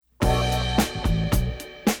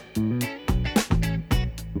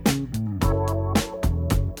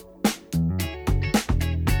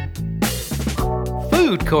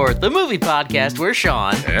Court, the movie podcast where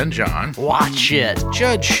Sean And John watch shit.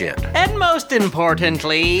 judge shit. And most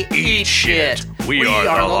importantly, eat shit. We are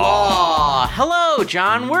the law. Hello,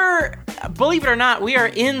 John. Believe it or not, we are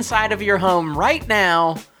inside of your home right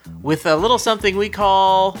now with a little something we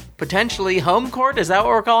call potentially home court. Is that what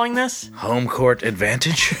we're calling this? Home court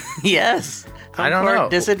advantage? Yes. I don't Home court know.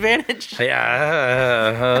 Disadvantage?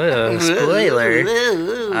 Yeah,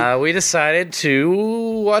 spoiler. We decided to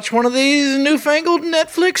watch one of these newfangled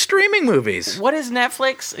Netflix streaming movies. What is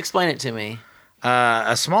Netflix? Explain it to me.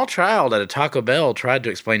 A small child at a Taco Bell tried to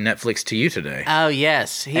explain Netflix to you today. Oh,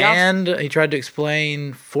 yes. He tried to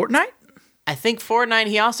explain Fortnite? I think Fortnite,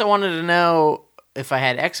 he also wanted to know if I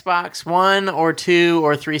had Xbox One or 2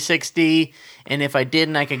 or 360, and if I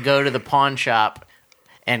didn't, I could go to the pawn shop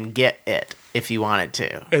and get it if you wanted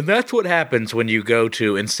to. And that's what happens when you go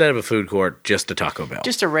to, instead of a food court, just a Taco Bell.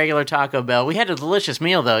 Just a regular Taco Bell. We had a delicious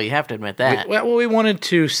meal, though. You have to admit that. We wanted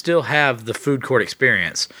to still have the food court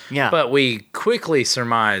experience. Yeah. But we quickly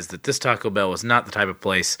surmised that this Taco Bell was not the type of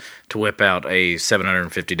place to whip out a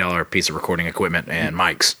 $750 piece of recording equipment and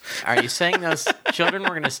mics. Are you saying those children were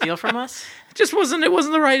going to steal from us? It wasn't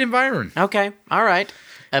the right environment. Okay. All right.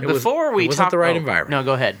 It wasn't the right environment. No,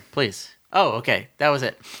 go ahead, please. Oh, okay. That was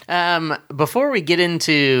it. Before we get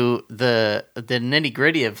into the nitty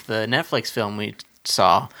gritty of the Netflix film we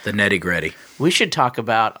saw, The nitty gritty. we should talk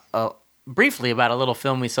about briefly about a little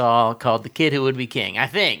film we saw called The Kid Who Would Be King. I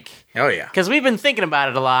think Oh, yeah. because we've been thinking about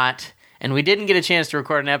it a lot, and we didn't get a chance to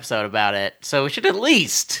record an episode about it. So we should at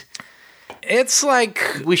least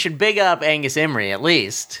we should big up Angus Emery at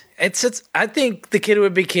least. I think The Kid Who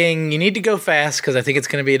Would Be King, you need to go fast because I think it's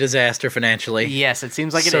going to be a disaster financially. Yes, it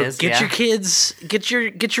seems like So it is. get your kids, get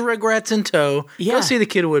your Rugrats in tow. Yeah. Go see The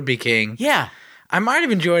Kid Who Would Be King. Yeah. I might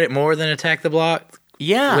have enjoyed it more than Attack the Block.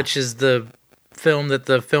 Yeah. Which is the film that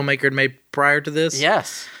the filmmaker had made prior to this.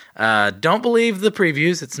 Yes. Don't believe the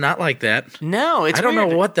previews. It's not like that. No, it's I don't weird.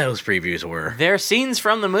 know what those previews were. They're scenes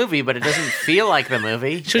from the movie, but it doesn't feel like the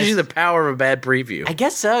movie. Shows you the power of a bad preview. I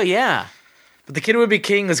guess so, yeah. But The Kid Who Would Be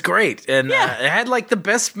King was great. And Yeah. it had like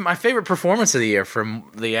my favorite performance of the year from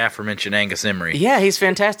the aforementioned Angus Emery. Yeah, he's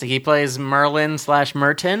fantastic. He plays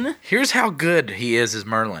Merlin/Merton. Here's how good he is as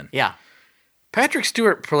Merlin. Yeah. Patrick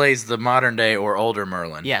Stewart plays the modern day or older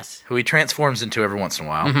Merlin. Yes. Who he transforms into every once in a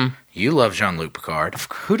while. You love Jean-Luc Picard.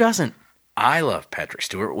 Who doesn't? I love Patrick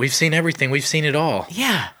Stewart. We've seen everything. We've seen it all.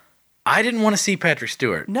 Yeah. I didn't want to see Patrick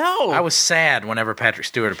Stewart. No. I was sad whenever Patrick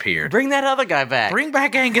Stewart appeared. Bring that other guy back. Bring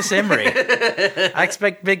back Angus Emery. I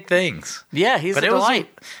expect big things. Yeah, he's a it delight.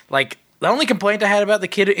 was like the only complaint I had about the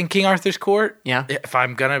kid in King Arthur's court. Yeah. If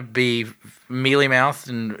I'm gonna be mealy mouthed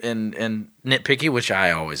and nitpicky, which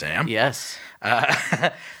I always am. Yes.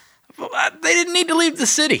 They didn't need to leave the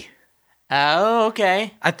city. Oh,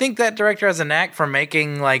 okay. I think that director has a knack for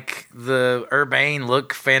making like the urbane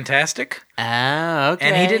look fantastic. Oh, okay.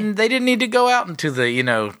 And they didn't need to go out into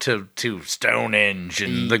the, to Stonehenge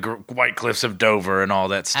and the White Cliffs of Dover and all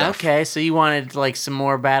that stuff. Okay, so you wanted like some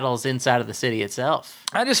more battles inside of the city itself.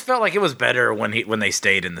 I just felt like it was better when they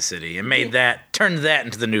stayed in the city and turned that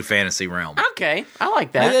into the new fantasy realm. Okay, I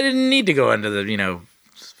like They that. didn't need to go into the,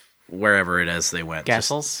 wherever it is they went.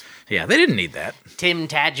 Castles. Yeah, they didn't need that. Tim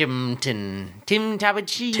Tadgington. Tim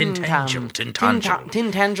Tabachine. Tintangel.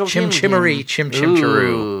 Tintangel. Chimchimery. Chimchimcharu.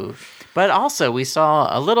 Ooh. But also, we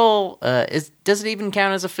saw a little. Does it even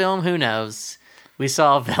count as a film? Who knows? We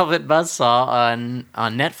saw Velvet Buzzsaw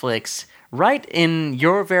on Netflix, right in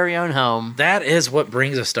your very own home. That is what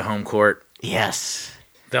brings us to home court. Yes.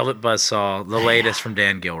 Velvet Buzzsaw, the latest from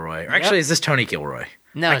Dan Gilroy. Actually, is this Tony Gilroy?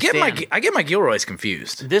 No, I it's get Dan. I get my Gilroys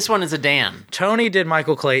confused. This one is a Dan. Tony did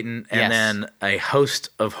Michael Clayton and Yes. then a host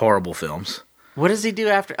of horrible films. What does he do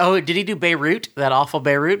after? Oh, did he do Beirut? That awful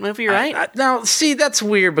Beirut movie, right? Now, see, that's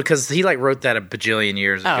weird because he wrote that a bajillion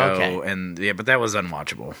years ago, okay. and but that was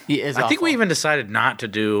unwatchable. He is I think we awful. even decided not to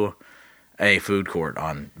do a food court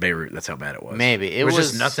on Beirut. That's how bad it was. Maybe. It There was was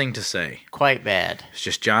just nothing to say. Quite bad. It's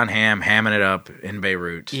just John Hamm hamming it up in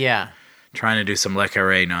Beirut, Yeah. trying to do some Le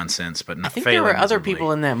Carre nonsense, but not I think there were failing other miserably.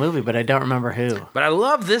 people in that movie, but I don't remember who. But I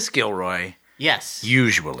love this Gilroy Yes.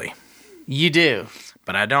 usually, You do.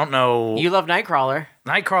 but I don't know. You love Nightcrawler.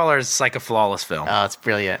 Nightcrawler is like a flawless film. Oh, it's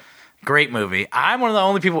brilliant. Great movie. I'm one of the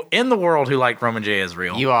only people in the world who liked Roman J.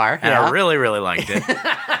 Israel. You are, and yeah. I really, really liked it.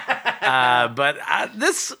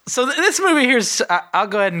 This movie here's. I'll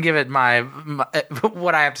go ahead and give it my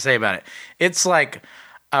what I have to say about it. It's like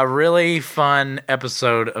a really fun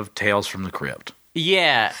episode of Tales from the Crypt.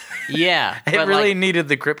 Yeah. Yeah. It really needed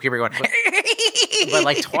the Crypt Keeper going. but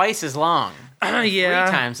like twice as long. Yeah.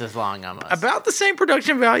 3 times as long almost. About the same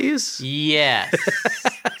production values. Yes.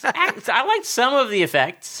 I liked some of the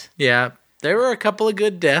effects. Yeah, there were a couple of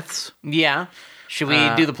good deaths. Yeah. Should we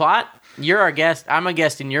do the plot? You're our guest. I'm a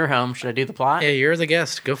guest in your home. Should I do the plot? Yeah, you're the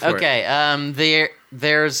guest. Go for it. Okay.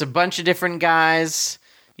 There's a bunch of different guys.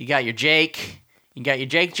 You got your Jake. You got your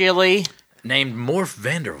Jake Gilly. Named Morph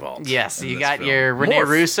Vanderwalt. Yes. in You this got film. your Renee Morph.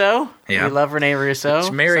 Russo. Yeah. We love Renee Russo.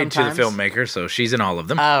 She's married sometimes. to the filmmaker, so she's in all of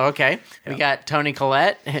them. Oh, okay. We got Toni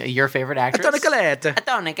Collette, your favorite actress. Toni Collette.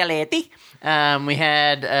 Toni Collette. We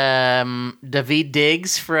had David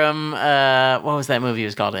Diggs from what was that movie he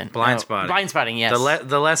was called in? Blindspotting. Blindspotting, yes.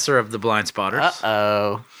 The lesser of the blind spotters.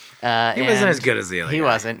 Uh-oh. He wasn't as good as the other He guy.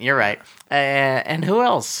 wasn't. You're right. And who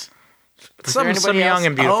else? Was there Some anybody young else?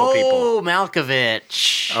 and beautiful people. Oh,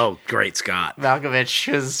 Malkovich. Oh, great Scott.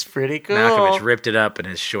 Malkovich was pretty cool. Malkovich ripped it up in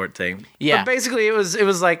his short thing. Yeah. But basically, it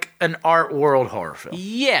was like an art world horror film.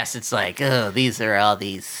 Yes, it's like, oh, these are all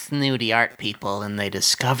these snooty art people, and they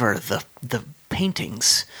discover the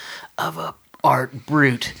paintings of a art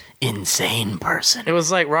brute, insane person. It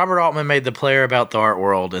was like Robert Altman made The Player about the art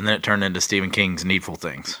world, and then it turned into Stephen King's Needful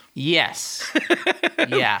Things. Yes.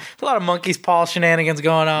 Yeah. A lot of monkey's paw shenanigans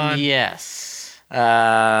going on. Yes.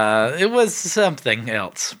 It was something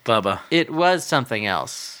else, Bubba. It was something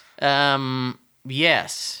else.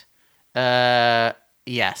 Yes.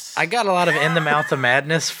 Yes. I got a lot of In the Mouth of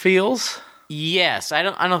Madness feels. Yes. I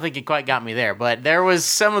don't think it quite got me there, but there was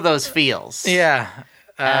some of those feels. Yeah.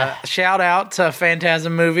 Shout out to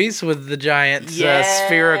Phantasm Movies with the giant Yes.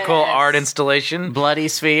 spherical art installation. Bloody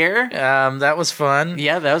Sphere. That was fun.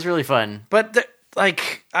 Yeah, that was really fun. But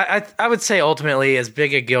I would say ultimately, as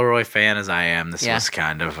big a Gilroy fan as I am, this Yeah. was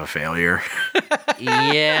kind of a failure.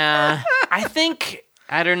 Yeah. I think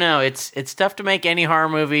I don't know. It's tough to make any horror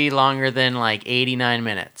movie longer than like 89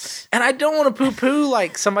 minutes. And I don't want to poo-poo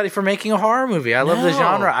like somebody for making a horror movie. I love the No.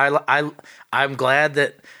 genre. I'm glad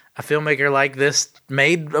that a filmmaker like this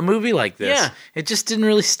made a movie like this. Yeah. It just didn't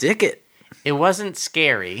really stick it. It wasn't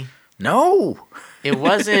scary. No. It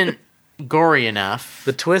wasn't gory enough.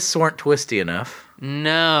 The twists weren't twisty enough.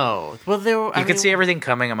 No. Well, there were, You could see everything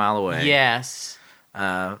coming a mile away. Yes.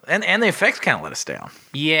 And the effects kind of let us down.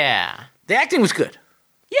 Yeah. The acting was good.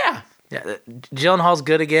 Yeah. Yeah, Gyllenhaal's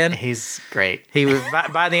good again. He's great. He was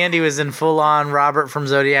by the end. He was in full on Robert from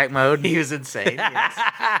Zodiac mode. He was insane. Yes.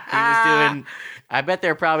 He was doing. I bet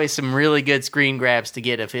there are probably some really good screen grabs to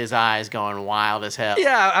get of his eyes going wild as hell.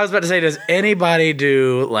 Yeah, I was about to say, does anybody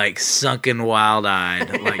do like sunken,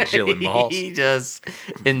 wild-eyed like Gyllenhaal? He does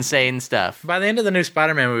insane stuff. By the end of the new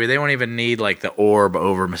Spider-Man movie, they won't even need like the orb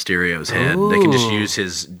over Mysterio's head. They can just Ooh. use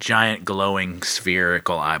his giant glowing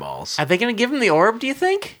spherical eyeballs. Are they going to give him the orb? Do you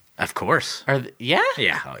think? Of course. Yeah.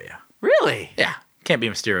 Yeah. Oh yeah. Really? Yeah. Can't be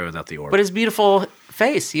Mysterio without the orb. But his beautiful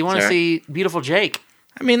face. You want to Sure. see beautiful Jake.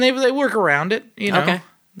 I mean, they work around it. You know. Okay.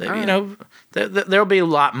 They, All you right. know, there'll be a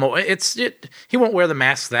lot more. He won't wear the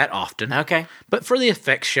mask that often. Okay. But for the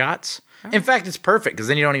effect shots, in fact, it's perfect because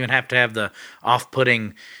then you don't even have to have the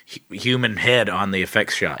off-putting human head on the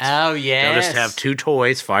effects shots. Oh, yes. They'll just have two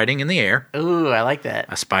toys fighting in the air: Ooh, I like that.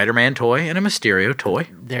 a Spider-Man toy and a Mysterio toy.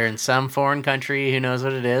 They're in some foreign country. Who knows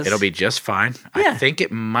what it is? It'll be just fine. I Yeah. think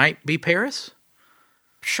it might be Paris.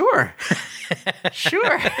 Sure.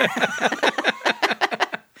 Sure.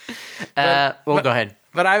 Go ahead.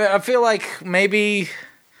 But I feel like maybe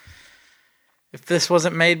if this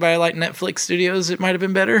wasn't made by like Netflix Studios, it might have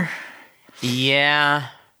been better. Yeah.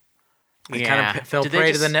 I kind of fell Did they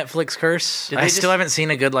prey just- to the Netflix curse. Did I they still just- haven't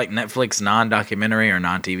seen a good like Netflix non-documentary or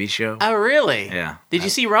non-TV show. Oh, really? Yeah. Did you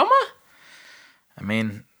see Roma? I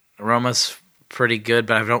mean, Roma's pretty good,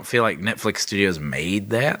 but I don't feel like Netflix Studios made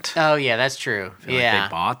that. Oh, yeah, that's true. I feel like Yeah.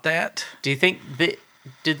 they bought that. Do you think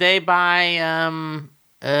did they buy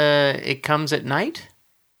It Comes at Night?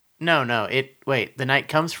 No. The Night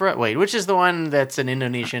Comes for Us. Wait, which is the one that's an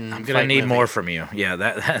Indonesian? I'm gonna need more from you. Yeah,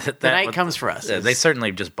 that The Night Comes for Us. They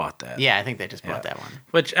certainly just bought that. Yeah, I think they just bought that one.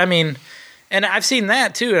 Which I mean, and I've seen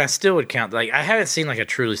that too, and I still would count. Like I haven't seen like a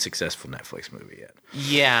truly successful Netflix movie yet.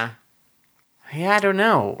 Yeah. Yeah, I don't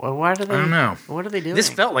know. Why do they? I don't know. What are they doing? This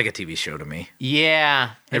felt like a TV show to me.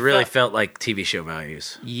 Yeah. It really felt like TV show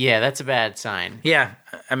values. Yeah, that's a bad sign. Yeah,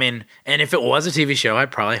 I mean, and if it was a TV show, I'd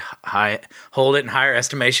probably hold it in higher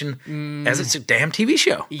estimation as it's a damn TV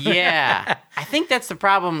show. Yeah. I think that's the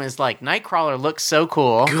problem is like Nightcrawler looks so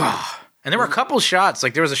cool. And there were a couple shots,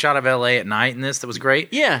 like there was a shot of LA at night in this that was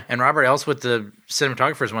great. Yeah. And Robert Elswit, the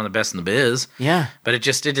cinematographer, is one of the best in the biz. Yeah. But it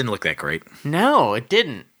didn't look that great. No, it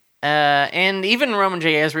didn't. And even Roman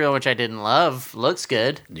J. Israel, which I didn't love, looks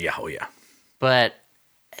good, Yeah, oh yeah. but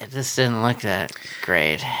it just didn't look that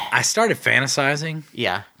great. I started fantasizing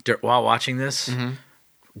Yeah. while watching this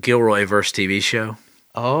Gilroy verse TV show.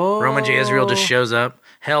 Oh. Roman J. Israel just shows up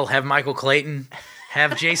Hell, have Michael Clayton,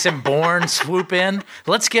 have Jason Bourne swoop in.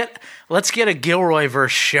 Let's get a Gilroy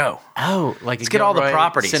verse show. Oh, like let's get all the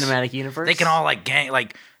properties, cinematic universe. They can all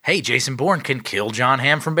hey, Jason Bourne can kill John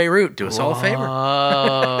Hamm from Beirut. Do us all a favor.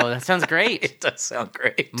 Oh, that sounds great. It does sound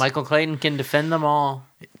great. Michael Clayton can defend them all.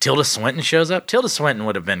 Tilda Swinton shows up. Tilda Swinton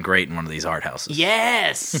would have been great in one of these art houses.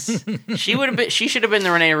 Yes, she would have been. She should have been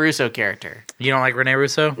the Rene Russo character. You don't like Rene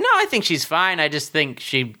Russo? No, I think she's fine. I just think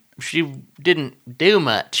she didn't do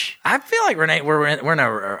much. I feel like we're in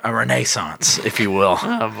a renaissance, if you will.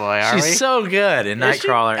 Oh boy, are we? She's so good in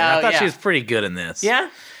Nightcrawler. I thought she was pretty good in this. Yeah.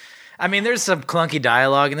 I mean, there's some clunky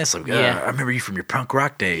dialogue in this. Like, Yeah. I remember you from your punk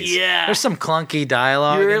rock days. Yeah. There's some clunky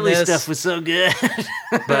dialogue Your in early this. stuff was so good.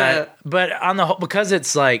 But on the whole, because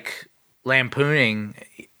it's like lampooning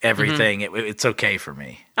everything, it's okay for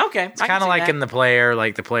me. Okay. It's kind of like in The Player.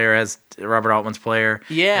 Like The Player has Robert Altman's Player.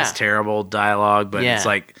 Yeah. Has terrible dialogue, but it's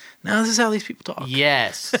like, no, this is how these people talk.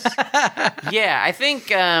 Yes. Yeah, I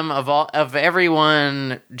think of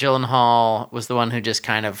everyone, Gyllenhaal was the one who just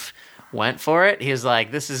kind of went for it. He was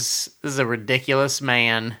like, this is a ridiculous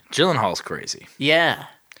man. Gyllenhaal's crazy. Yeah.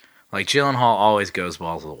 Like, Gyllenhaal always goes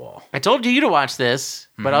balls to the wall. I told you to watch this,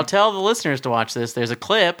 but I'll tell the listeners to watch this. There's a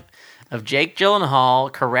clip of Jake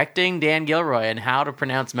Gyllenhaal correcting Dan Gilroy on how to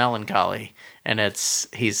pronounce melancholy. And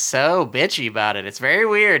he's so bitchy about it. It's very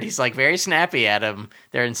weird. He's like very snappy at him.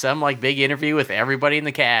 They're in some like big interview with everybody in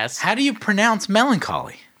the cast. How do you pronounce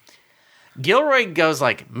melancholy? Gilroy goes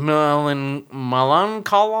like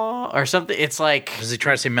melancholy or something. It's like, Does he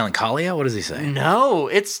try to say melancholia? What does he say? no,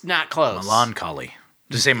 it's not close. Melancholy.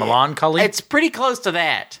 Does he say melancholy? It's pretty close to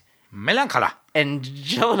that. Melancholy. And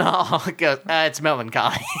Gyllenhaal goes, it's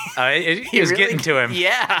melancholy. He was really- getting to him.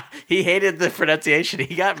 Yeah, he hated the pronunciation.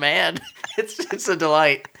 He got mad. It's a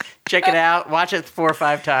delight. Check it out. Watch it 4 or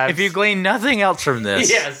 5 times. If you glean nothing else from this,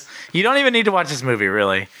 Yes. you don't even need to watch this movie,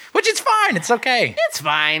 really. Which is fine. It's okay. It's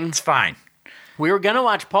fine. It's fine. We were going to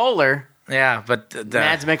watch Polar. Yeah, but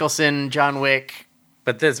Mads Mikkelsen, John Wick.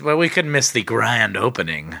 But we couldn't miss the grand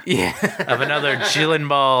opening Yeah. of another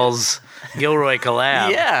Gyllenhaal's Gilroy collab.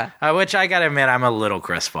 Yeah. Which I gotta admit, I'm a little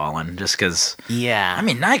crestfallen just because. Yeah. I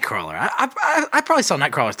mean, Nightcrawler. I probably saw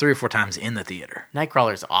Nightcrawler 3 or 4 times in the theater.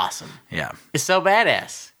 Nightcrawler's awesome. Yeah. It's so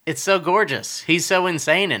badass. It's so gorgeous. He's so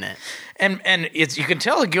insane in it. And you can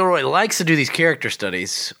tell that Gilroy likes to do these character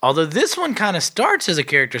studies. Although this one kind of starts as a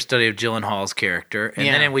character study of Gyllenhaal's character, and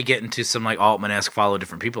then we get into some like Altman-esque follow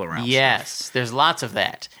different people around. Yes, there's lots of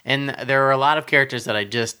that. And there are a lot of characters that I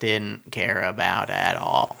just didn't care about at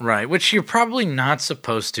all. Right, which you're probably not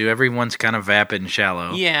supposed to. Everyone's kind of vapid and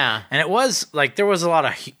shallow. Yeah. And it was like there was a lot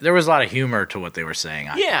of humor to what they were saying.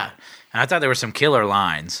 Yeah. And I thought there were some killer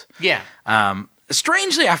lines. Yeah.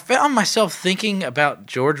 Strangely, I found myself thinking about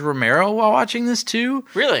George Romero while watching this too.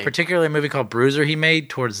 Really? Particularly a movie called Bruiser he made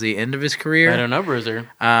towards the end of his career. I don't know, Bruiser.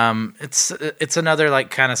 It's another like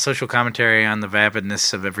kind of social commentary on the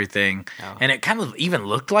vapidness of everything, and it kind of even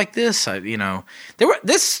looked like this.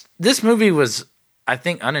 This movie was, I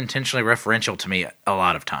think, unintentionally referential to me a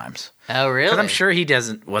lot of times. Oh, really? Because I'm sure he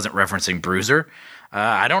wasn't referencing Bruiser.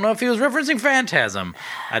 I don't know if he was referencing Phantasm.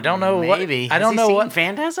 I don't know Maybe. what. I don't know what.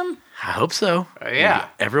 Phantasm? I hope so. Yeah.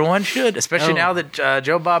 Everyone should, especially now that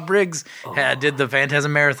Joe Bob Briggs did the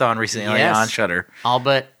Phantasm Marathon recently Yes. on Shudder. All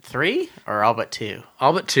but 3 or all but 2?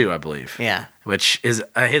 All but 2, I believe. Yeah. Which is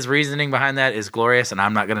his reasoning behind that is glorious, and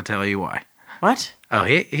I'm not going to tell you why. What? Oh,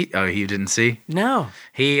 you didn't see? No.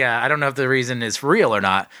 I don't know if the reason is real or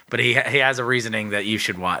not, but he has a reasoning that you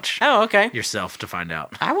should watch Oh, okay. yourself to find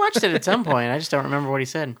out. I watched it at some point. I just don't remember what he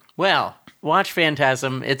said. Well, watch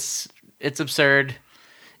Phantasm. It's absurd.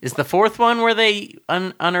 Is the 4th one where they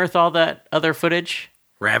unearth all that other footage?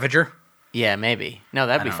 Ravager? Yeah, maybe. No,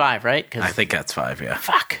 that'd be 5, right? 'Cause I think that's 5, yeah.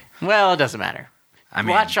 fuck. Well, it doesn't matter. I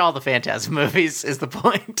mean, Watch all the Phantasm movies is the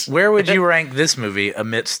point. where would you rank this movie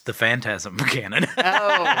amidst the Phantasm canon?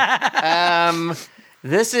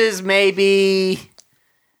 This is maybe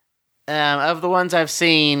of the ones I've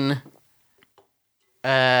seen.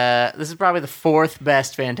 This is probably the 4th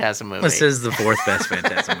best Phantasm movie. This is the 4th best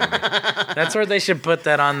Phantasm movie. That's where they should put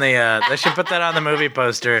that on the. They should put that on the movie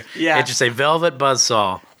poster. Yeah. It should say Velvet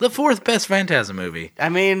Buzzsaw, the 4th best Phantasm movie. I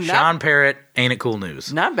mean, Sean Parrott, ain't it cool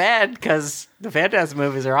news? not bad because the Phantasm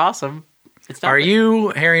movies are awesome. It's not Are you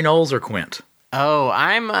Harry Knowles or Quint? Oh,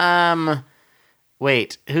 I'm.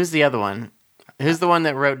 Wait, who's the other one? Who's the one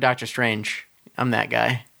that wrote Doctor Strange? I'm that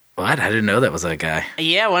guy. What? I didn't know that was that guy.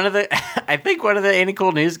 Yeah, I think one of the Ain't It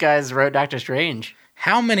Cool News guys wrote Doctor Strange.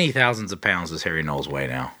 How many thousands of pounds does Harry Knowles weigh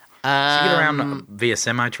now? Does he get around via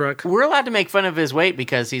semi-truck? We're allowed to make fun of his weight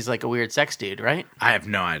because he's like a weird sex dude, right? I have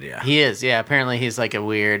no idea. He is, yeah. Apparently, he's like a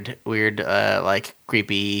weird, like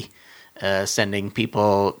creepy, sending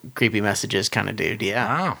people creepy messages kind of dude.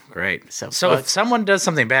 Yeah. Oh, great. So if someone does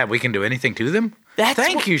something bad, we can do anything to them?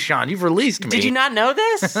 Thank you, Sean. You've released me. Did you not know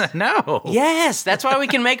this? No. Yes, that's why we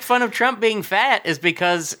can make fun of Trump being fat is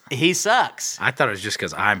because he sucks. I thought it was just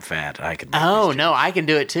because I'm fat. I could. Oh no, I can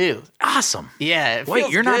do it too. Awesome. Yeah. It Wait,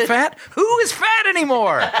 feels you're not good. fat? Who is fat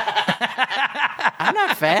anymore? I'm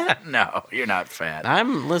not fat. No, you're not fat.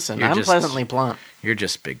 I'm You're just- pleasantly plump. You're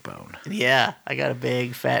just big bone. Yeah, I got a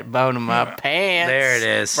big fat bone in my pants. There it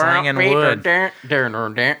is, slinging wood.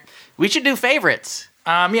 We should do favorites.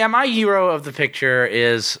 Yeah, my hero of the picture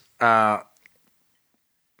is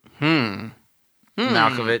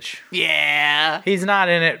Malkovich. Yeah. He's not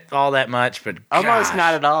in it all that much, but Almost gosh,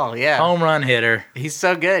 not at all, yeah. home run hitter. He's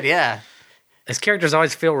so good, yeah. His characters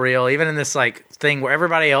always feel real, even in this like thing where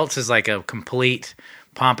everybody else is like a complete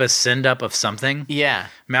pompous send up of something. Yeah.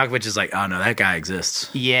 Malkovich is like, oh no, that guy exists.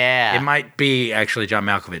 Yeah. It might be actually John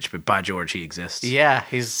Malkovich, but by George, he exists. Yeah,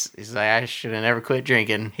 he's like, I should have never quit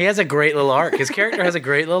drinking. He has a great little arc. His character has a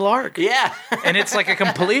great little arc. Yeah. And it's like a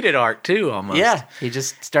completed arc too, almost. Yeah, he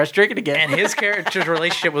just starts drinking again. And his character's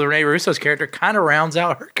relationship with Rene Russo's character kind of rounds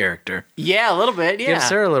out her character. Yeah, a little bit, yeah. Gives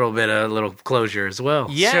her a little closure as well.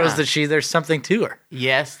 Yeah. Shows that there's something to her.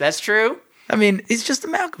 Yes, that's true. I mean, he's just a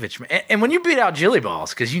Malkovich man. And when you beat out Jilly Balls,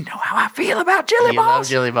 because you know how I feel about Jilly You love Balls.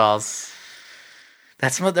 jelly balls.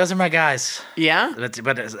 Those are my guys. Yeah?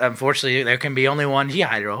 But unfortunately, there can be only one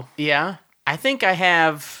G-Hydro. Yeah. I think I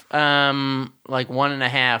have like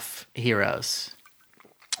 1.5 heroes.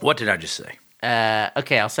 What did I just say?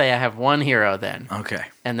 Okay, I'll say I have one hero then. Okay.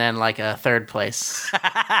 And then like a third place.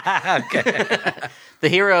 Okay. The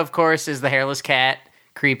hero, of course, is the hairless cat.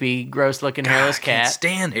 Creepy, gross-looking hairless I can't cat.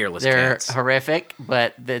 stand hairless They're cats. horrific,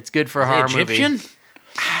 but it's good for a Are they horror Egyptian? movie.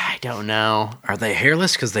 I don't know. Are they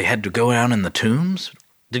hairless because they had to go down in the tombs?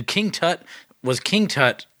 Did King Tut?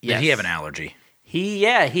 Did Yes. he have an allergy? He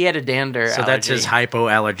had a dander So that's his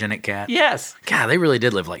hypoallergenic cat? Yes. God, they really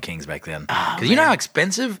did live like kings back then. Because you know how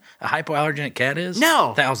expensive a hypoallergenic cat is?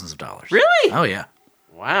 No. Thousands of dollars. Really? Oh, yeah.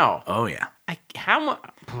 Wow. Oh, yeah. How much?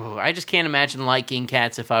 I just can't imagine liking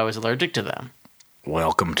cats if I was allergic to them.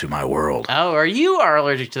 Welcome to my world. Oh, you are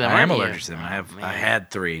allergic to them, I am aren't you? allergic to them. I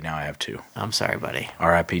had 3, now I have 2. I'm sorry, buddy.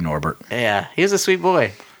 R.I.P. Norbert. Yeah, he was a sweet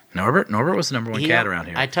boy. Norbert was the number one cat around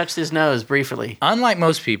here. I touched his nose briefly. Unlike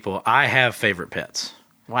most people, I have favorite pets.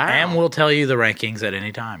 Wow. And we'll tell you the rankings at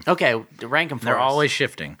any time. Okay, rank them for They're us. always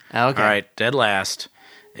shifting. Okay. All right, dead last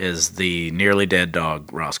is the nearly dead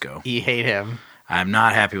dog, Roscoe. You hate him. I'm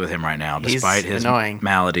not happy with him right now, He's despite his annoying.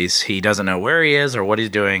 maladies. He doesn't know where he is or what he's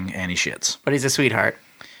doing, and he shits. But he's a sweetheart.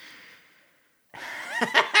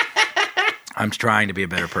 I'm trying to be a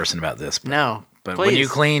better person about this. No. But please. when you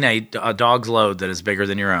clean a dog's load that is bigger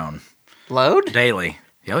than your own Load? daily,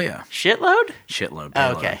 oh yeah, Shitload? shitload.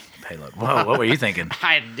 Oh, Payload, okay. Payload. Whoa, what were you thinking?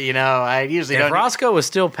 I usually If don't. Roscoe was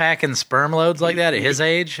still packing sperm loads like that at his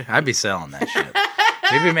age, I'd be selling that shit.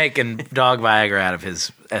 We'd be making dog Viagra out of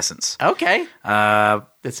his essence. Okay.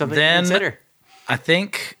 That's something then- to consider. I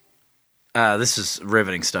think this is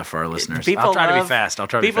riveting stuff for our listeners. People I'll try to be love- fast.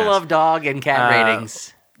 People love dog and cat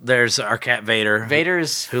ratings. There's our cat Vader.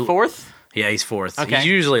 Vader's fourth? Yeah, he's 4th. Okay. He's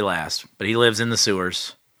usually last, but he lives in the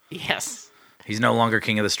sewers. Yes. He's no longer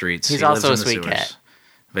king of the streets. He's He lives also in a the sweet sewers. cat.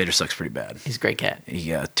 Vader sucks pretty bad. He's a great cat.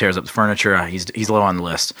 He tears up the furniture. He's low on the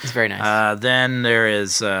list. He's very nice. Then there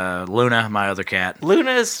is Luna, my other cat.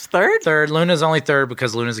 Luna's third? Third. Luna's only third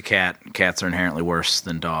because Luna's a cat. Cats are inherently worse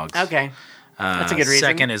than dogs. Okay. That's a good reason.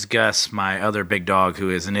 Second is Gus, my other big dog,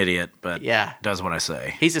 who is an idiot, but Yeah. does what I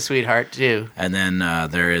say. He's a sweetheart, too. And then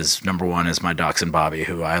there is number 1 is my dachshund Bobby,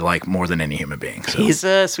 who I like more than any human being. So. He's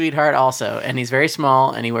a sweetheart also, and he's very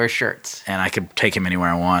small, and he wears shirts. And I could take him anywhere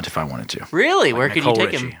I want if I wanted to. Really? Where Like could you Nicole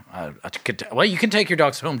take him? Richie. Well, you can take your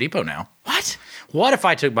dogs to Home Depot now. What? What if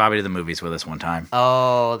I took Bobby to the movies with us one time?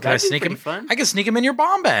 Oh, Could I that'd be sneak pretty him? fun. I could sneak him in your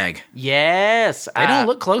bomb bag. Yes. They don't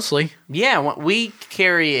look closely. Yeah, we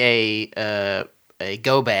carry a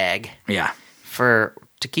go bag Yeah.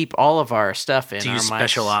 to keep all of our stuff in. To our use mice.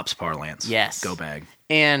 special ops parlance. Yes. Go bag.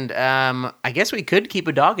 And I guess we could keep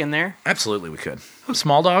a dog in there. Absolutely, we could. A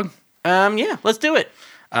small dog. Yeah, let's do it.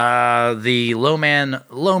 The low man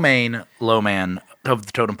of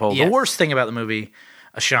the totem pole. Yes. The worst thing about the movie,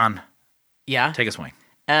 Sean, Yeah. take a swing.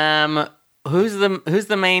 Who's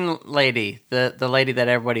the main lady? The lady that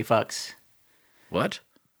everybody fucks. What?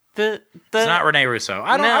 The It's not Rene Russo.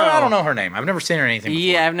 I don't know her name. I've never seen her in anything before.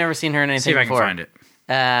 Yeah, I've never seen her in anything See if I before. can find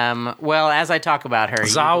it. Well, as I talk about her,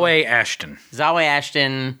 Zawe Ashton. Zawe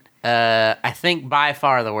Ashton I think by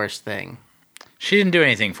far the worst thing. She didn't do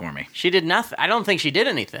anything for me. She did nothing. I don't think she did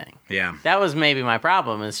anything. Yeah. That was maybe my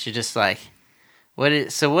problem. Is she just like,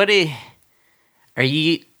 is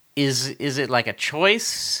it like a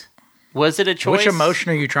choice? Was it a choice? Which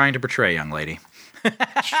emotion are you trying to portray, young lady?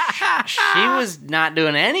 She was not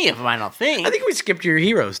doing any of them, I don't think. I think we skipped your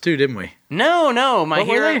heroes too, didn't we? No. My What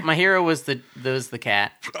were they? hero was the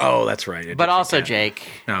cat. Oh, that's right. But also cat. Jake.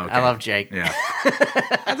 Oh, okay. I love Jake. Yeah.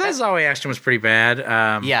 I thought Zoe Ashton was pretty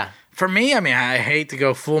bad. Yeah. For me, I mean, I hate to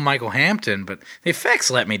go full Michael Hampton, but the effects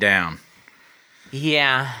let me down.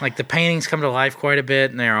 Yeah. Like the paintings come to life quite a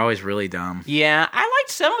bit, and they're always really dumb. Yeah. I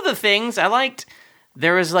liked some of the things.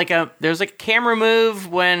 There was like a camera move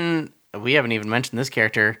when we haven't even mentioned this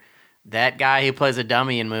character. That guy who plays a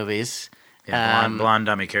dummy in movies. Yeah, blonde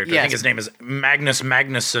dummy character. yes. I think his name is Magnus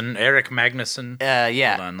Magnusson, Eric Magnusson.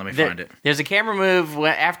 Yeah. Hold on, let me find it. There's a camera move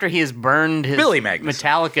after he has burned his Billy Magnuson.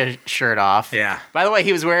 Metallica shirt off. Yeah. By the way,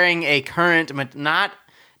 he was wearing a current, not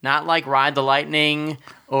like Ride the Lightning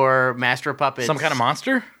or Master of Puppets. Some kind of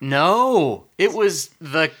monster? No, it was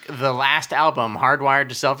the last album, Hardwired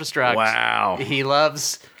to Self-Destruct. Wow. He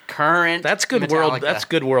loves current. That's good Metallica. world. That's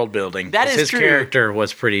good world building. That is his true. character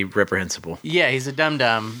was pretty reprehensible. Yeah, he's a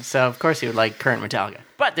dum-dum, so of course he would like current Metallica.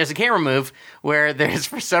 But there's a camera move where there's,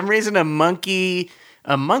 for some reason, a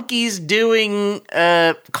monkey's doing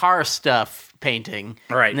car stuff painting.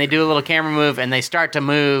 Right. And they do a little camera move, and they start to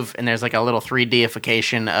move, and there's like a little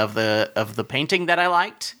 3Dification of the painting that I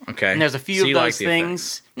liked. Okay. And there's a few So of you those like the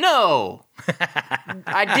things. No.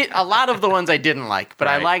 I did a lot of the ones I didn't like, but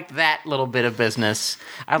I Right. liked that little bit of business.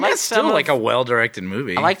 I liked It's still like a well-directed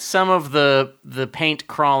movie. I liked some of the paint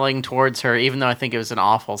crawling towards her, even though I think it was an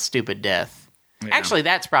awful, stupid death. Yeah. Actually,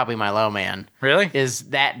 that's probably my low man. Really? Is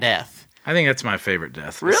that death? I think that's my favorite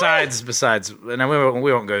death. Really? Besides, and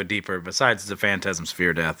we won't go deeper. Besides the Phantasm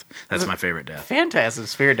Sphere death, that's my favorite death. Phantasm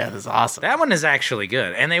Sphere death is awesome. That one is actually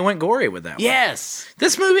good, and they went gory with that one. Yes,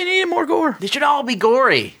 This movie needed more gore. they should all be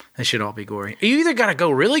gory. They should all be gory. You either got to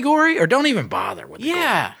go really gory or don't even bother with the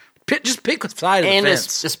Yeah, gore. Just pick a side of the and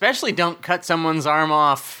fence. especially don't cut someone's arm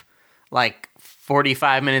off like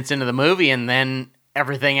 45 minutes into the movie, and then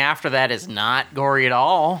everything after that is not gory at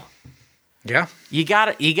all. Yeah. You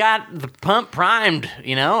got the pump primed.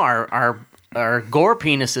 You know, our gore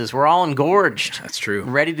penises. We're all engorged. That's true.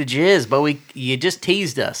 Ready to jizz, but you just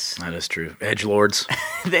teased us. That is true. Edgelords.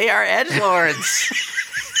 They are edgelords.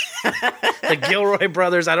 The Gilroy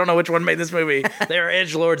brothers. I don't know which one made this movie. They are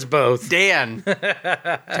edgelords both. Dan.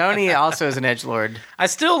 Tony also is an edgelord. I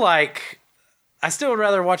still would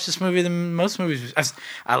rather watch this movie than most movies.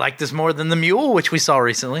 I like this more than The Mule, which we saw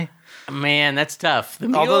recently. Man, that's tough.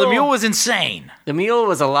 Although The Mule was insane. The Mule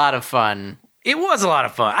was a lot of fun. It was a lot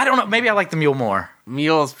of fun. I don't know. Maybe I like The Mule more.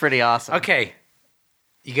 Mule's pretty awesome. Okay.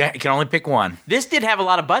 You can only pick one. This did have a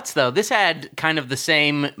lot of butts, though. This had kind of the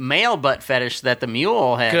same male butt fetish that the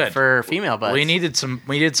Mule had Good. for female butts. We needed some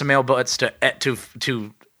male butts to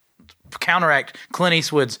counteract Clint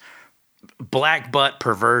Eastwood's black butt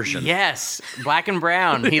perversion. Yes, black and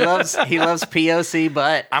brown. He loves POC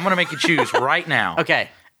butt. I'm going to make you choose right now. Okay.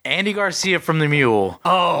 Andy Garcia from The Mule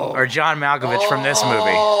or John Malkovich from this movie.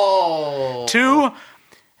 Oh. Two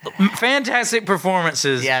fantastic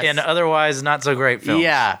performances Yes. in otherwise not so great films.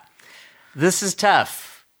 Yeah. This is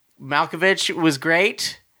tough. Malkovich was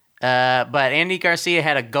great, but Andy Garcia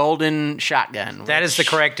had a golden shotgun. That is the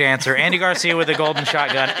correct answer. Andy Garcia with a golden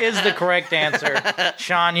shotgun is the correct answer.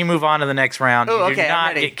 Sean, you move on to the next round. Oh, You okay, do I'm not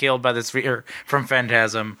ready. get killed by the sphere from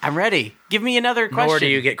Phantasm, I'm ready. Give me another question. nor do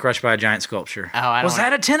you get crushed by a giant sculpture. Oh, I don't Was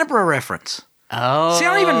that a Tenebrae reference? Oh. See,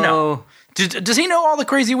 I don't even know. Does he know all the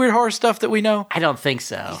crazy, weird horror stuff that we know? I don't think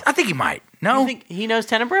so. I think he might. No? You think he knows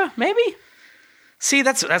Tenebrae? Maybe? See,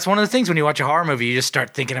 that's one of the things when you watch a horror movie, you just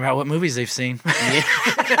start thinking about what movies they've seen.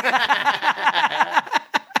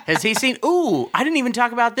 Has he seen... Ooh, I didn't even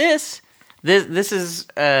talk about this. This is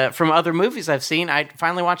from other movies I've seen. I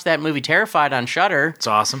finally watched that movie Terrified on Shudder. It's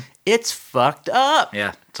awesome. It's fucked up.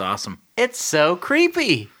 Yeah, it's awesome. It's so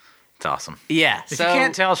creepy. It's awesome. Yeah. If you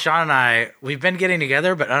can't tell, Sean and I, we've been getting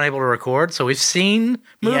together but unable to record, so we've seen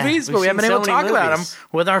movies, we've but we haven't seen been able so to talk many about them movies.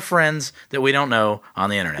 with our friends that we don't know on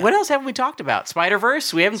the internet. What else haven't we talked about?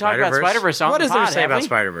 Spider-Verse? We haven't talked about Spider-Verse on What the is there to pod, say have about we?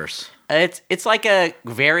 Spider-Verse? It's like a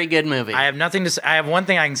very good movie. I have nothing to say. I have one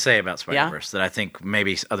thing I can say about Spider-Verse that I think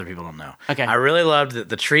maybe other people don't know. Okay. I really loved that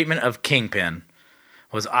the treatment of Kingpin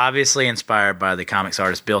was obviously inspired by the comics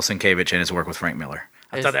artist Bill Sienkiewicz and his work with Frank Miller.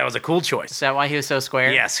 I thought that was a cool choice. Is that why he was so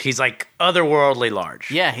square? Yes, he's like otherworldly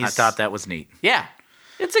large. Yeah, I thought that was neat. Yeah.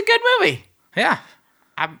 It's a good movie. Yeah.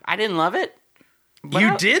 I didn't love it.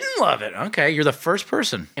 You didn't love it. Okay, you're the first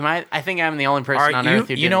person. I think I'm the only person on earth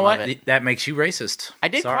who didn't know love what? it. That makes you racist. I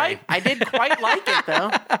did quite like it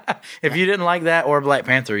though. If you didn't like that or Black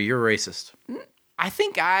Panther, you're racist. I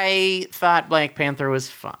think I thought Black Panther was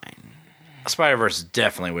fine. Spider-Verse is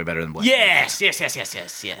definitely way better than Black Panther. Yes.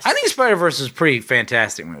 I think Spider-Verse is a pretty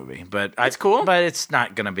fantastic movie, but it's cool. But it's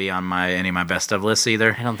not going to be on any of my best of lists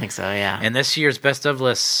either. I don't think so. Yeah. And this year's best of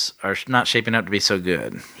lists are not shaping up to be so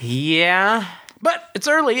good. Yeah. But it's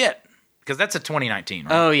early yet, because that's a 2019,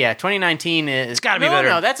 right? Oh, yeah. 2019 is... It's got to be better.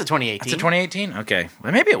 No, that's a 2018. That's a 2018? Okay.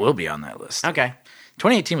 Well, maybe it will be on that list. Okay.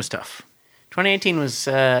 2018 was tough. 2018 was...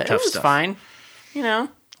 it was stuff. fine. You know.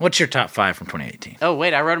 What's your top 5 from 2018? Oh,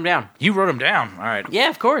 wait. I wrote them down. You wrote them down. All right. Yeah,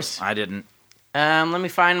 of course. I didn't. Let me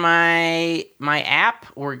find my app.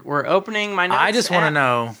 We're opening my notes. I just want to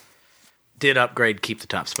know, did Upgrade keep the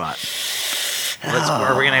top spot?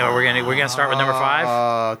 We're gonna start with number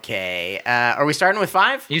 5. Okay. Are we starting with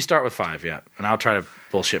 5? You start with 5, yeah, and I'll try to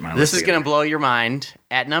bullshit my list. This is going to blow your mind.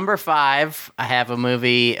 At number 5, I have a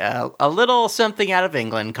movie, a little something out of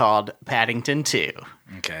England called Paddington 2.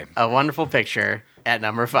 Okay. A wonderful picture at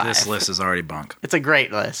number 5. This list is already bunk. It's a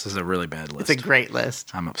great list. This is a really bad list. It's a great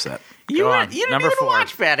list. I'm upset. You Go on. didn't Number even 4.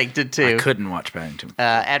 watch Paddington 2. I couldn't watch Paddington.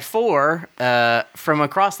 At 4, from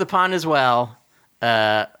across the pond as well,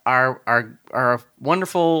 our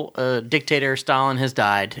wonderful dictator Stalin has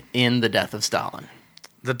died in The Death of Stalin.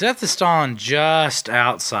 The Death of Stalin just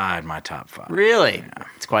outside my top 5. Really? Yeah.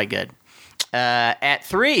 It's quite good. At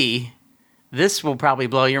 3, this will probably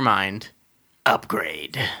blow your mind.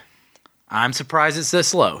 Upgrade. I'm surprised it's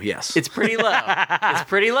this low, yes. It's pretty low.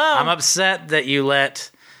 I'm upset that you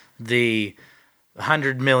let the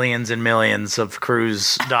hundred millions and millions of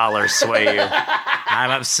cruise dollars sway you.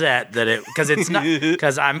 I'm upset that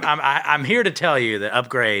because I'm here to tell you that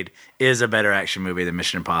Upgrade is a better action movie than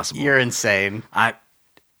Mission Impossible. You're insane.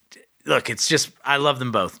 Look, it's just I love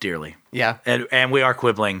them both dearly. Yeah, and we are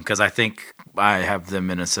quibbling because I think I have them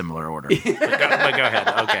in a similar order. but go ahead.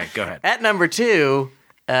 Okay, go ahead. At number 2,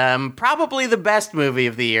 probably the best movie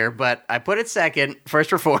of the year, but I put it second.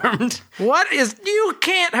 First Reformed. What is you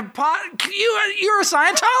can't have you're a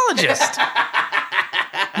Scientologist.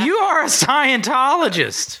 You are a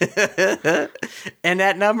Scientologist. And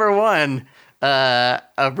at number 1, a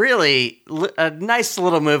nice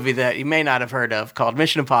little movie that you may not have heard of called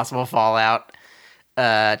Mission Impossible Fallout.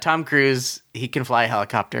 Tom Cruise, he can fly a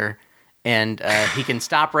helicopter, and he can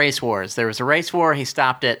stop race wars. There was a race war, he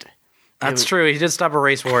stopped it. That's true. He did stop a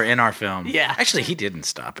race war in our film. Yeah. Actually, he didn't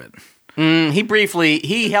stop it.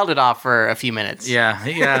 He held it off for a few minutes.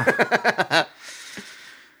 Yeah.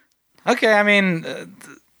 Okay, I mean,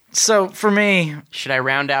 so for me... Should I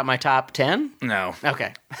round out my top 10? No.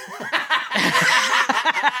 Okay.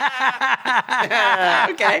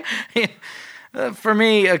 Okay. For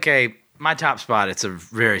me, okay, my top spot, it's a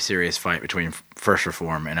very serious fight between First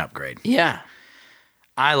Reform and Upgrade. Yeah.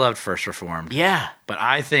 I loved First Reformed. Yeah. But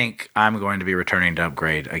I think I'm going to be returning to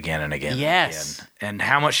Upgrade again and again. Yes. And again. And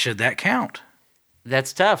how much should that count?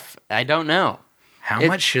 That's tough. I don't know. How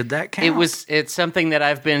much should that count? It's something that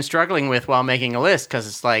I've been struggling with while making a list, because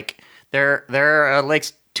it's like there are like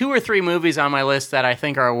 2 or 3 movies on my list that I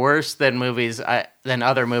think are worse than than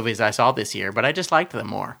other movies I saw this year, but I just liked them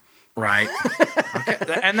more. Right. Okay.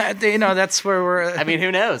 And that's where we're. I mean,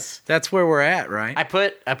 who knows? That's where we're at, right? I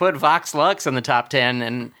put Vox Lux in the top 10,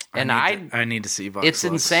 and I need to see Vox It's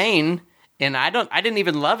Lux. insane, and I didn't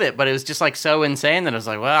even love it, but it was just like so insane that I was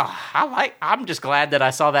like, well, I'm just glad that I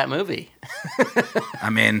saw that movie. I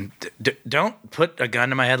mean, don't put a gun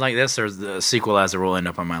to my head like this, or the sequel as it will end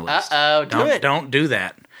up on my list. Don't do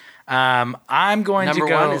that. I'm going to go.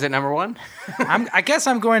 Number 1? Is it number 1? I guess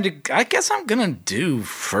I'm gonna do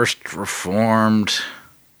First Reformed.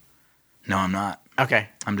 No, I'm not. Okay.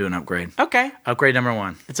 I'm doing Upgrade. Okay. Upgrade number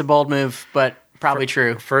 1. It's a bold move, but probably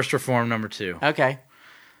true. First Reformed number 2. Okay.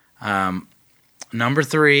 Number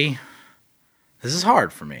 3. This is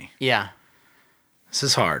hard for me. Yeah. This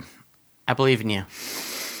is hard. I believe in you.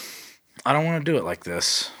 I don't want to do it like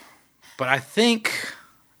this, but I think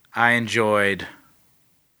I enjoyed.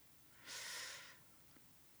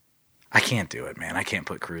 I can't do it, man. I can't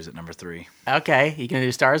put Cruise at number 3. Okay. You gonna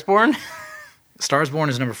do Stars Born? Stars Born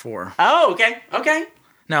is number 4. Oh, okay. Okay.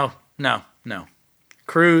 No.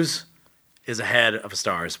 Cruise is ahead of A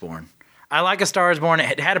Star is Born. I like A Star is Born.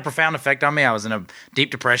 It had a profound effect on me. I was in a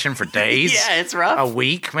deep depression for days. Yeah, it's rough. A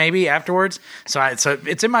week maybe afterwards. So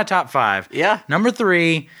it's in my top 5. Yeah. Number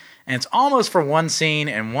 3, and it's almost for one scene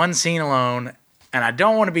and one scene alone. And I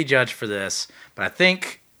don't want to be judged for this, but I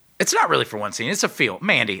think It's not really for one scene. It's a feel.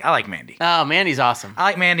 Mandy. I like Mandy. Oh, Mandy's awesome. I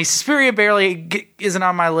like Mandy. Suspiria barely isn't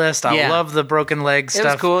on my list. I love the broken leg stuff. It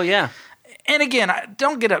was cool, yeah. And again,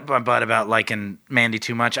 don't get up my butt about liking Mandy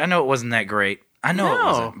too much. I know it wasn't that great. I know it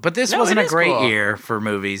wasn't. But this wasn't a great year for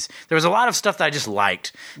movies. There was a lot of stuff that I just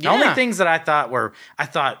liked. The only things that I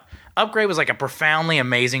thought Upgrade was like a profoundly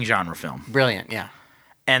amazing genre film. Brilliant, yeah.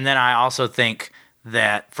 And then I also think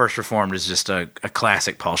that First Reformed is just a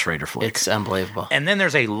classic Paul Schrader flick. It's unbelievable. And then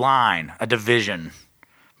there's a division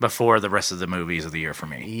before the rest of the movies of the year for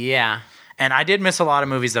me. Yeah. And I did miss a lot of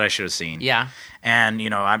movies that I should have seen. Yeah. And,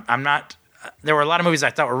 I'm not... There were a lot of movies I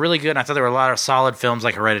thought were really good, and I thought there were a lot of solid films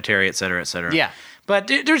like Hereditary, et cetera, et cetera. Yeah. But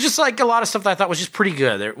there's just like a lot of stuff that I thought was just pretty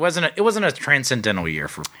good. It wasn't a transcendental year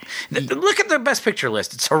for... Look at the Best Picture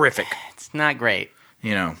list. It's horrific. It's not great.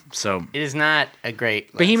 So... It is not a great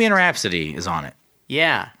list. Bohemian Rhapsody is on it.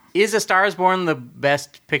 Yeah. Is A Star is Born the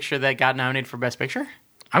best picture that got nominated for Best Picture?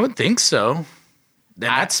 I would think so.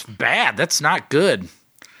 That's bad. That's not good.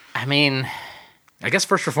 I mean... I guess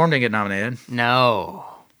First Reformed didn't get nominated. No.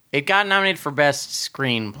 It got nominated for Best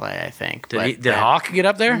Screenplay, I think. Did Hawk get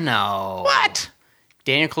up there? No. What?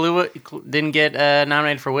 Daniel Kaluuya didn't get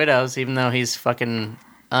nominated for Widows, even though he's fucking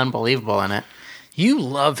unbelievable in it. You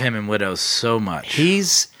love him in Widows so much.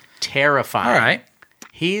 He's terrifying. All right.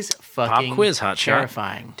 He's fucking Pop quiz, hot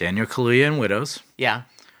terrifying. Shot. Daniel Kaluuya in Widows. Yeah.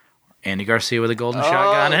 Andy Garcia with a golden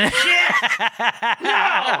shotgun in it.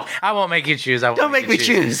 No! I won't make you choose. Don't make me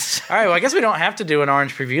choose. All right, well, I guess we don't have to do an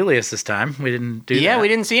Orange Preview this time. We didn't do that. Yeah, we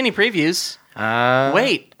didn't see any previews.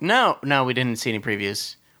 Wait, no, we didn't see any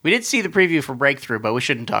previews. We did see the preview for Breakthrough, but we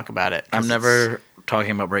shouldn't talk about it. I'm never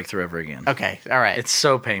talking about Breakthrough ever again. Okay, all right. It's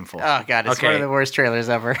so painful. Oh, God, it's one of the worst trailers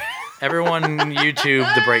ever. Everyone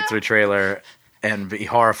YouTube the Breakthrough trailer and be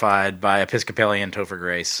horrified by Episcopalian Topher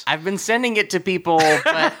Grace. I've been sending it to people,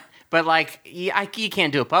 but like, you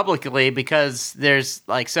can't do it publicly because there's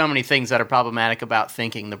like so many things that are problematic about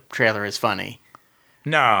thinking the trailer is funny.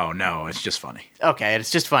 No, it's just funny. Okay, it's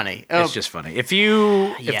just funny. It's just funny. If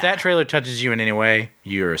that trailer touches you in any way,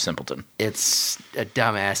 you're a simpleton. It's a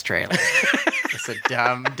dumbass trailer. It's a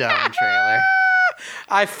dumb trailer.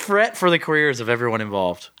 I fret for the careers of everyone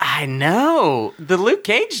involved. I know. The Luke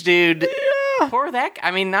Cage dude. Yeah. Poor that.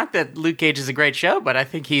 I mean, not that Luke Cage is a great show, but I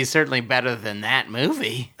think he's certainly better than that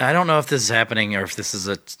movie. I don't know if this is happening or if this is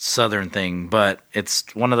a Southern thing, but it's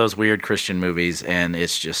one of those weird Christian movies, and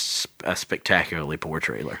it's just a spectacularly poor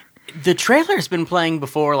trailer. The trailer's been playing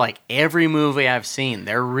before, like, every movie I've seen.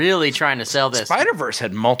 They're really trying to sell this. Spider-Verse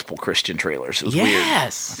had multiple Christian trailers. It was weird.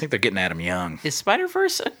 Yes. I think they're getting at him young. Is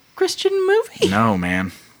Spider-Verse a Christian movie? No,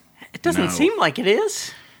 man. It doesn't seem like it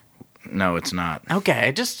is. No, it's not. Okay,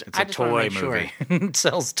 it's a toy movie. Sure. It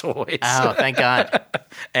sells toys. Oh, thank God.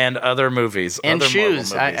 And other movies. And other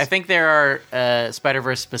shoes. I think there are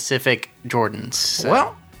Spider-Verse specific Jordans. So.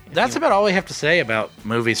 Well, that's about all we have to say about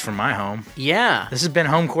movies from my home. Yeah. This has been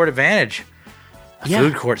Home Court Advantage, a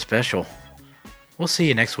food court special. We'll see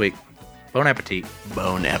you next week. Bon appetit.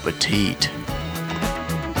 Bon appetit.